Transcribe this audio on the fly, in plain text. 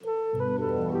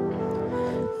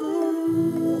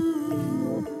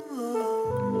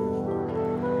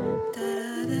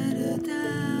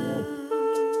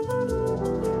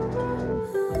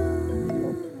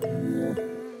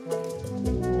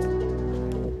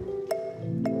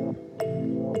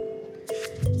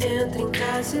Entra em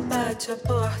casa e bate a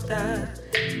porta.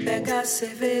 Pega a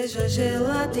cerveja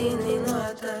gelada e nem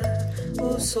nota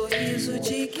o sorriso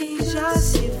de quem já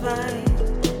se vai.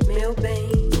 Meu bem,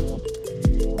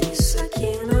 isso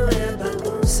aqui não é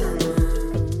bagunça não.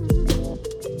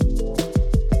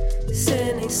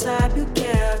 Cê nem sabe o que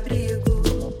é abrigo.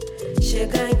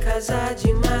 Chegar em casa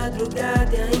de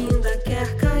madrugada e ainda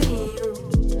quer carinho.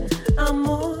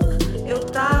 Amor, eu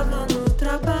tava no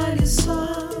trabalho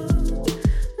só.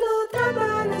 No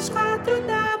trabalho às 4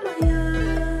 da manhã.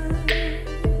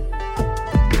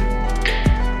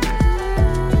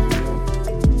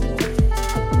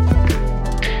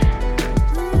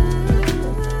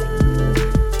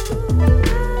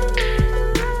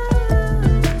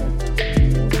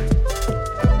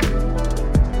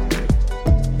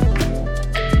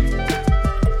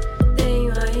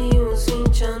 Tenho aí uns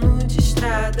 20 anos de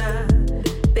estrada.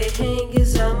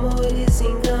 Perrengues, amores,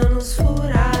 enganos,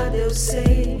 furada. Eu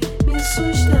sei me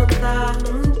sustentar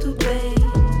muito bem.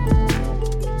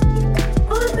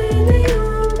 Homem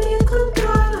nenhum me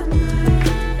controla mais.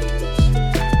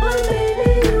 Homem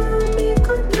nenhum me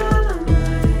controla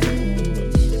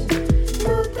mais.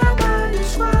 No trabalho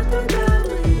às 4 da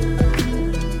manhã.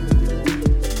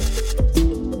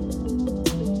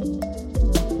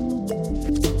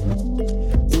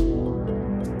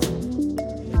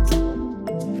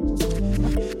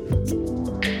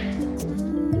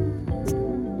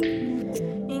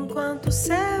 Enquanto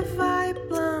cê vai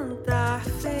plantar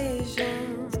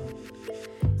feijão,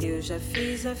 eu já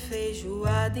fiz a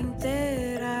feijoada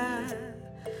inteira.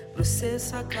 Pra cê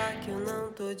sacar que eu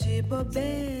não tô de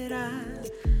bobeira.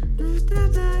 No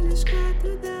trabalho às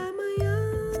 4 da manhã.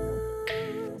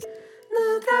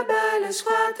 No trabalho às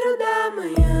 4 da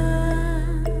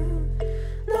manhã.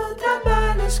 No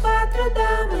trabalho às 4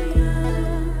 da manhã.